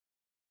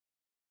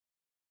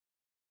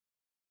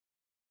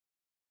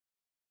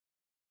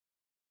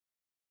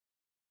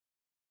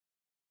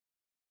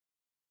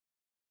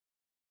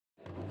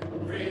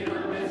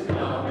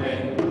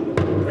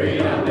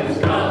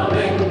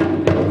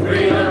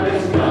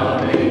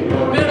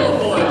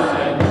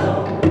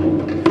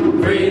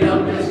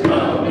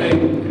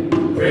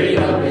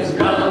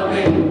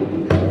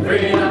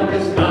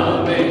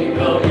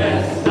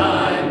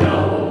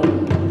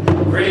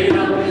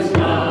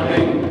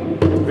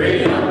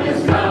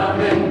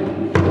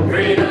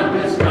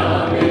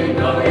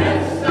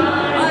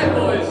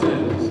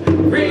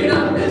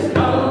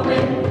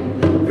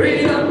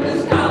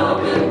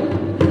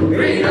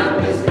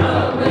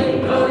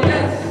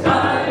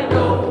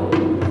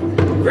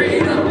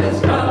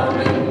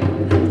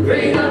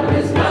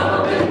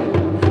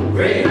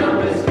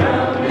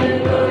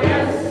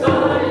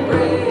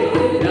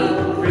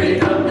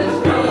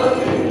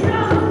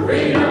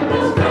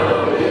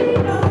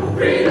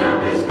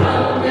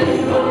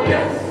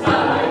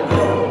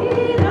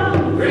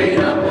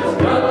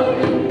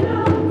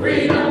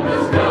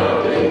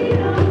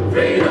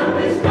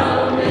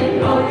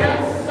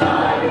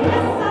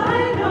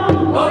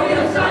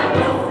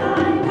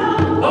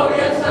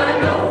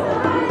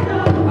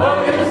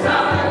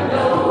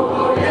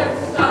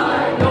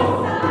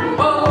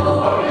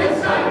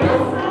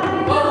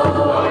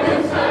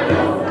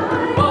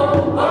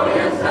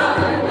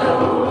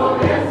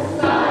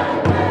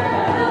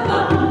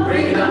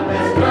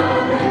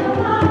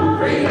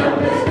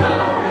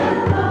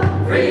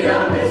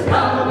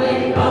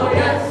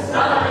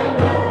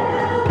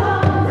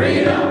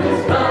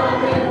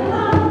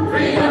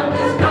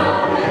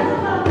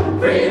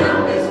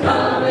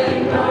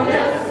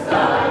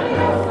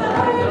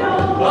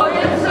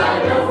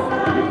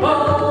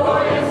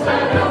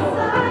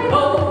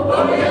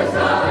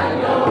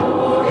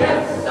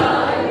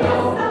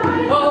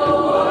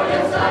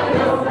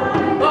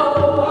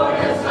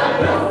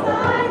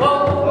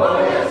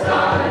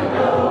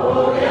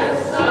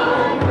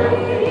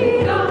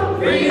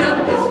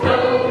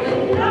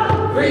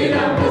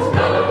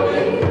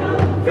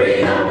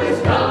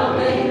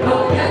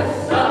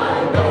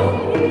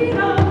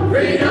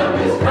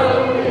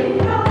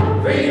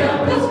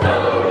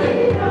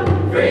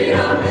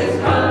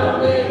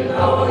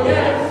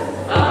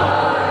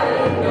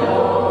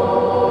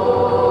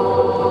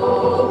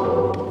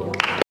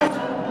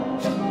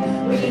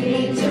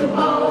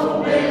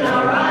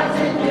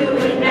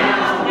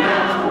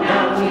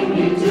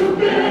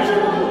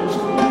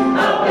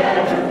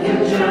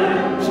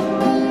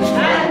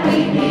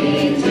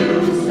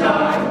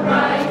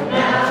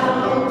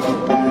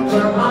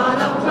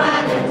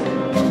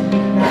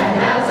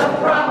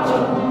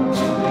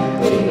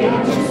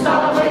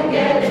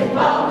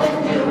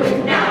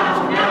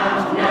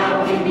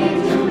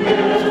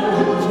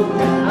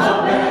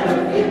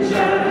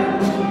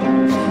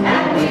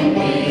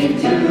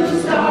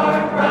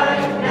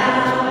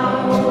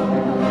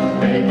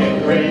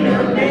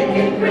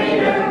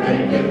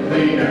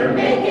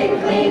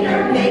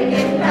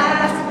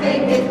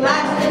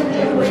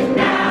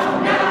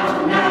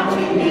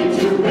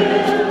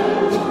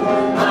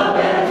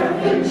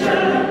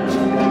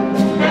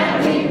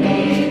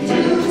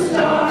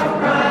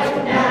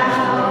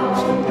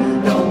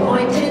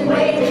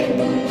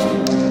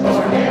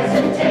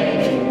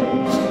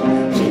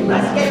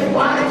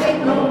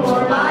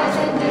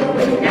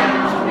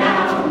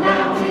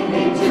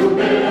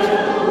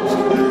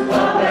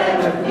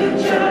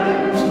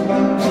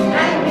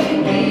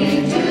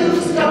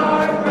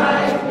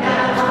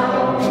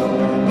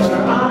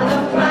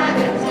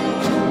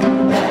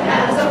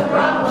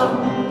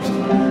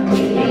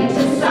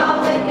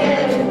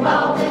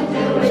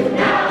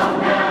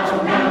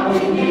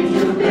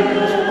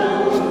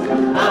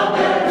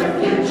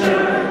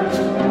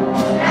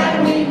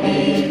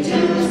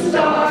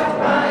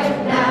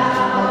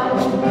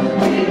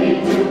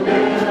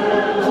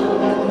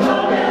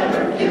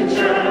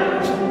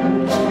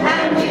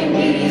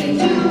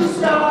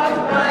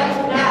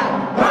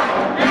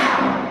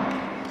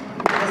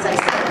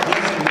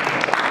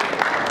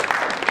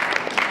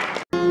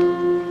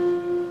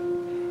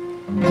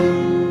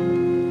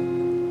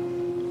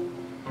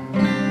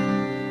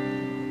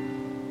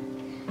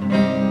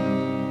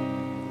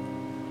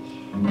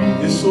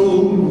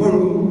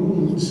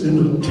is in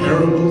a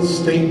terrible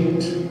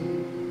state.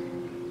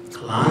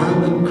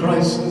 Climate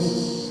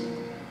crisis,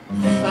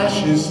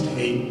 fascist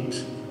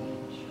hate.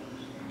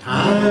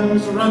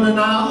 Time's running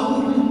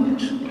out,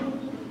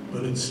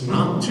 but it's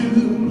not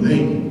too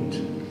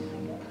late.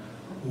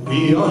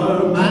 We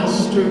are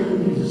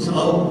masters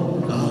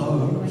of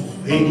our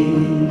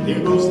fate. Here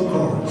goes the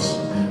chorus.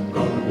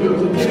 Gonna build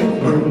a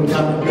new world,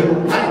 gotta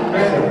build back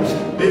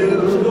better.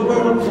 Build a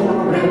world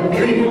for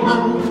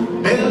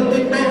everyone. Build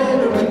it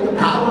better with the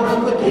power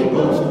of the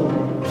people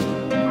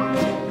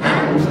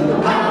and the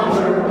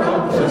power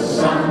of the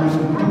sun.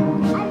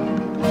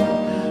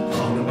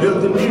 Gonna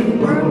build a new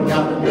world,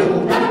 gotta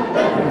build back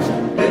better.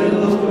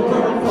 Build a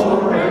world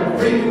for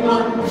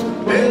everyone.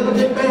 Build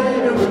it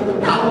better with the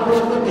power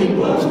of the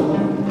people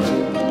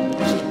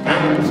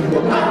and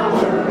the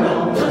power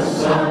of the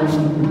sun.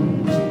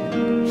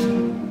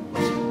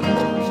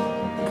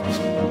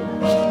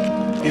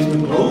 In the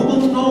global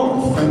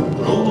north and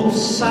global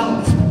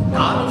south,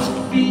 gotta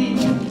feed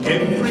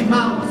every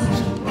mouth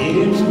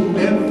in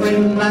every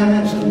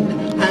land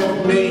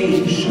and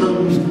nation.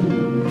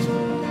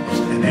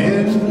 An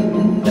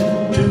end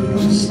to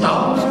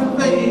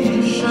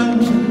starvation,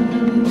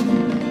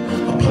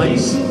 a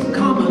place of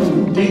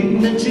common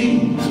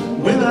dignity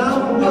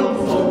without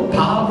wealth or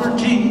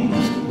poverty,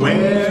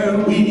 where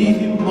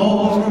we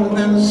more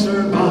than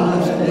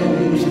survive,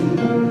 and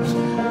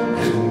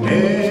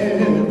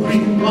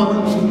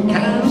everyone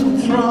can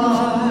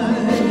thrive.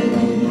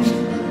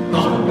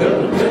 Gonna build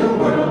a good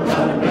world,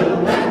 gotta build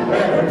that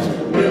better.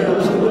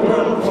 Build the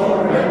world for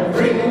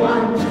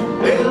everyone.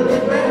 Build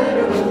it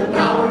better with the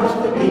power of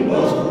the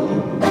people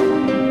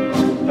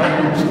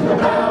and the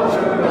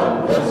power of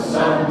the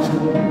sun.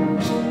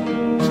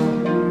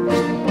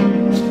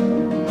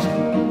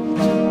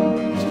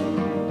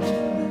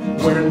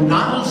 We're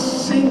not a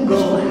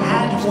single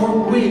hat or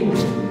wig,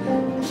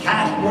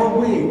 cat or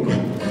wig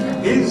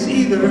is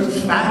either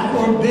fat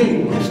or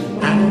big,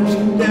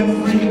 and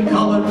every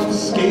color of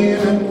skin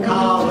and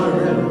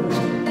collar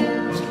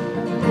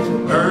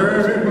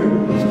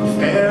earn a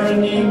fair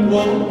and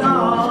equal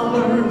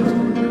dollar,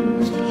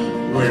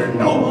 where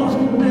no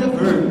one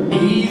ever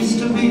needs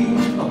to be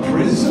a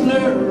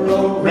prisoner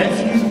or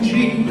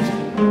refugee.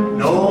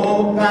 No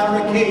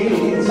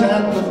barricades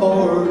at the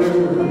border,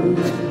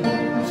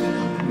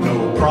 no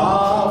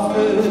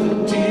profiteering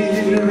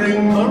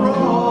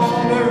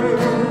marauder.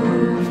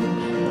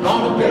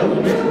 Gonna build a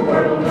new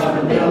world,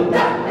 gotta build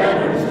that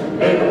better.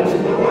 Build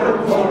the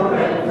world for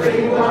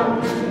everyone.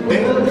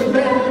 Build it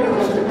better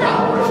with the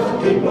power of the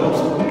people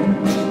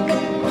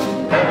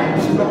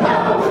and the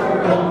power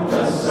of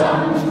the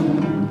sun.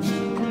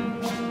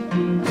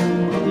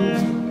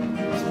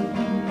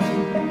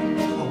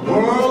 A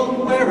world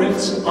where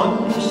it's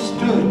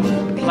understood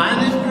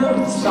planet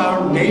Earth's our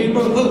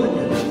neighborhood.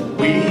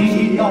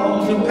 We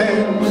all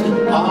depend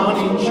on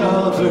each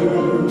other.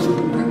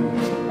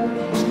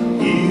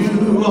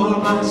 You are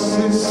my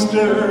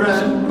sister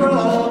and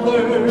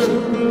brother.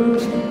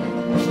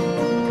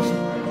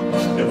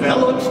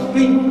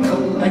 Developing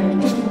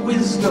collective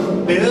wisdom,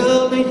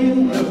 build a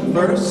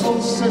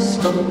universal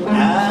system.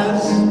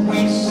 As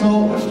we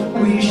sow,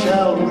 we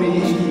shall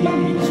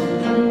reap.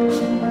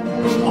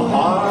 A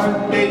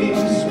hard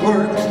day's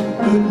work,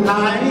 good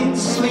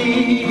night's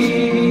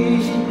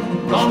sleep.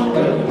 Gonna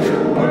build a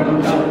new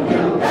world, gotta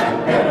build that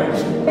better.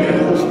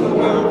 Build the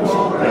world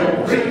for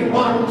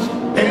everyone.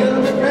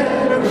 Build it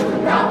better with the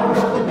power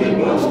of the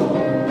people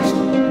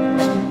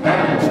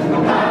and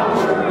the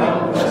power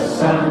of the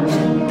sun.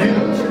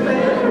 Build it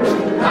better with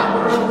the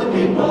power of the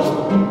people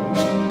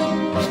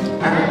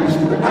and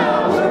the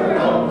power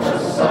of the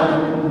sun.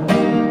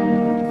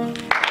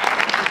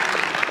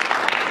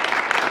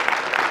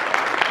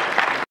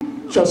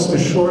 Just a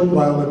short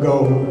while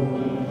ago,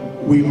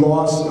 we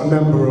lost a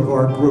member of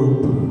our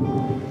group,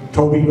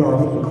 Toby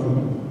Garfinkel.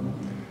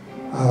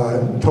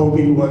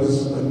 Toby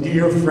was a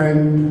dear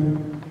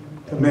friend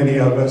to many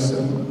of us,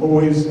 and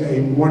always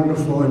a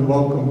wonderful and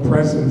welcome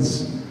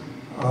presence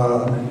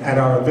at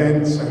our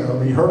events, at our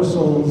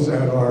rehearsals,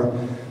 at our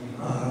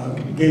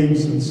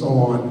gigs, and so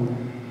on.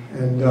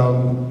 And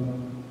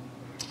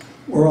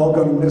we're all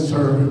going to miss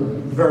her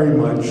very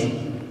much.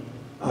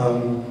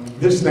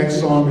 This next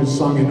song is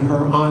sung in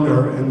her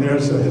honor, and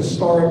there's a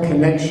historic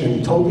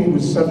connection. Toby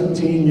was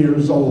 17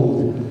 years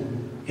old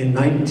in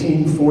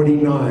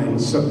 1949,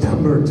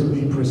 September to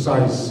be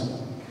precise,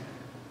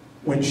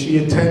 when she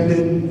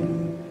attended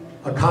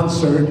a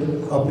concert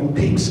up in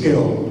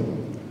Peekskill,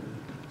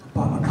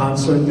 a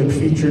concert that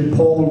featured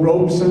Paul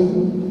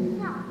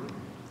Robeson,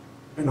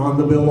 and on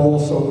the bill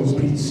also was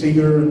Pete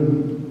Seeger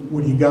and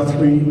Woody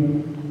Guthrie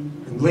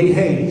and Lee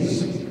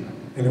Hayes.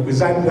 And it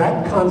was at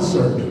that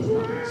concert,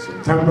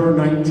 September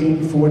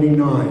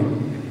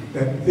 1949,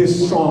 that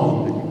this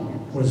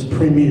song was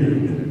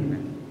premiered.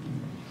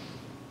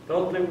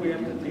 Don't think we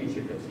have to teach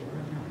you this one.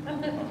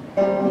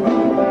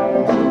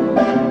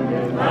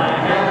 If I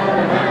had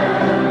a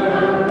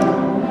hammer,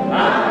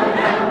 I'd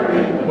hammer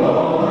in the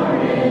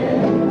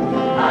morning,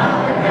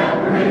 I'd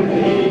hammer in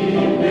the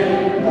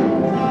evening,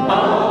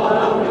 all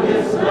over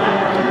this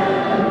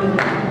land.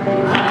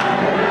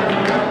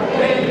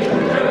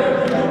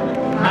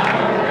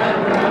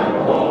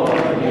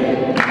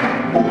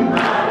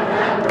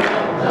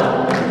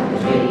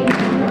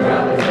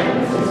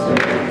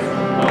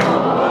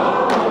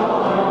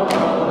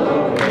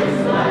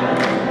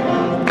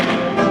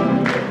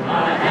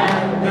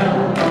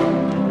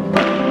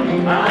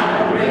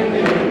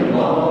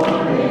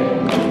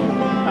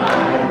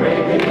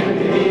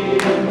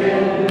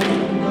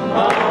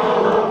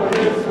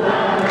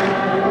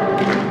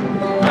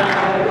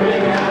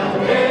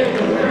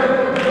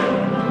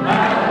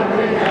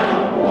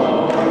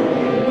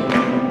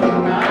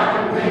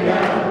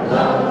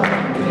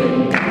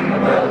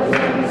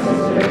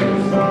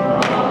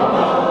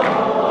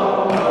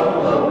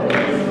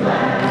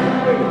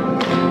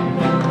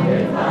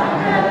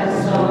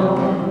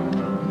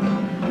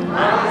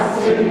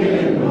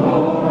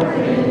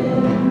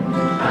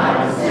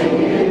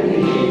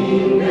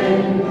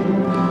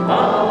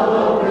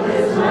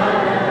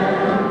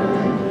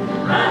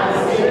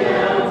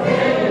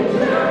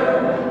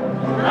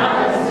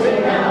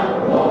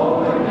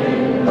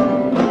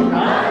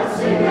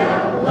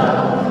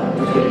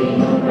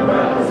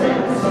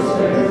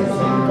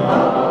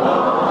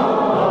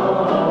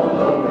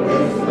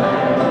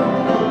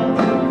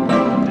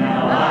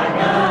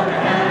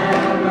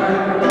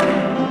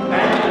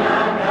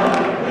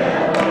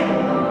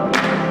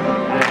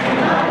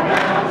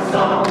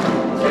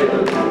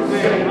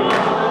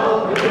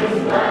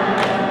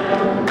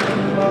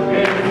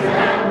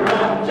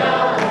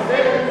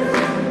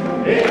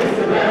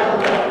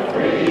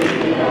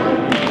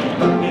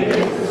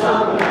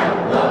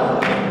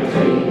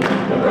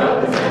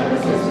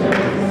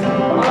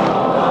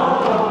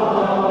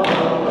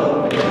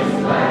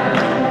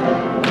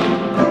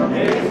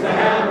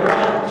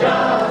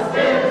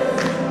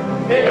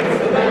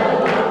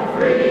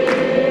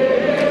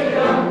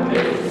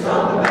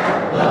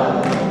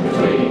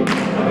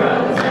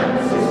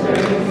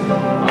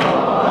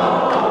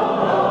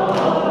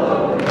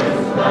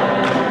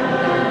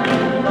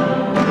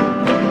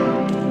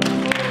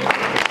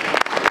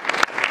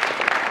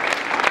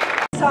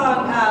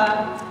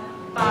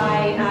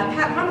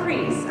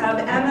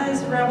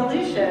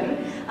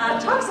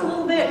 Talks a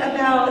little bit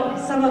about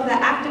some of the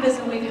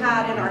activism we've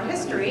had in our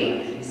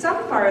history, some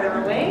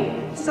farther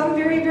away, some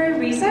very, very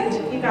recent.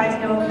 You guys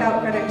know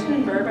about Greta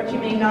Thunberg, but you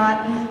may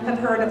not have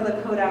heard of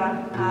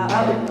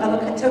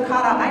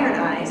Toccata Iron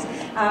Eyes,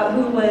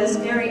 who was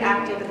very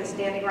active in the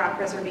Standing Rock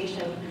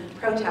Reservation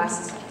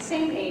protests,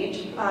 same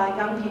age,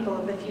 young people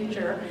of the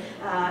future.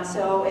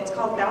 So it's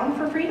called Bound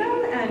for Freedom,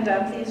 and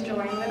please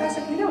join with us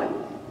if you know it.